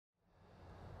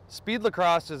Speed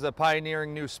lacrosse is a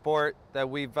pioneering new sport that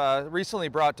we've recently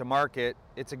brought to market.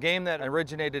 It's a game that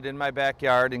originated in my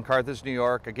backyard in Carthage, New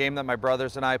York, a game that my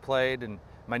brothers and I played and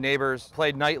my neighbors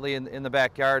played nightly in the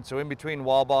backyard. So in between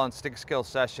wall ball and stick skill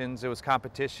sessions, it was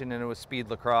competition and it was speed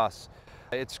lacrosse.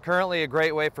 It's currently a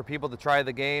great way for people to try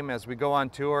the game as we go on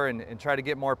tour and try to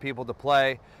get more people to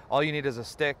play. All you need is a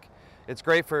stick. It's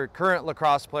great for current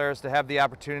lacrosse players to have the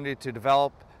opportunity to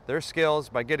develop their skills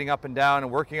by getting up and down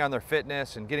and working on their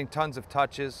fitness and getting tons of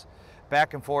touches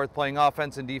back and forth, playing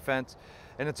offense and defense.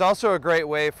 And it's also a great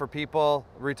way for people,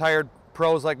 retired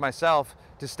pros like myself,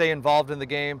 to stay involved in the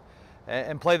game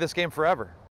and play this game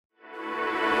forever.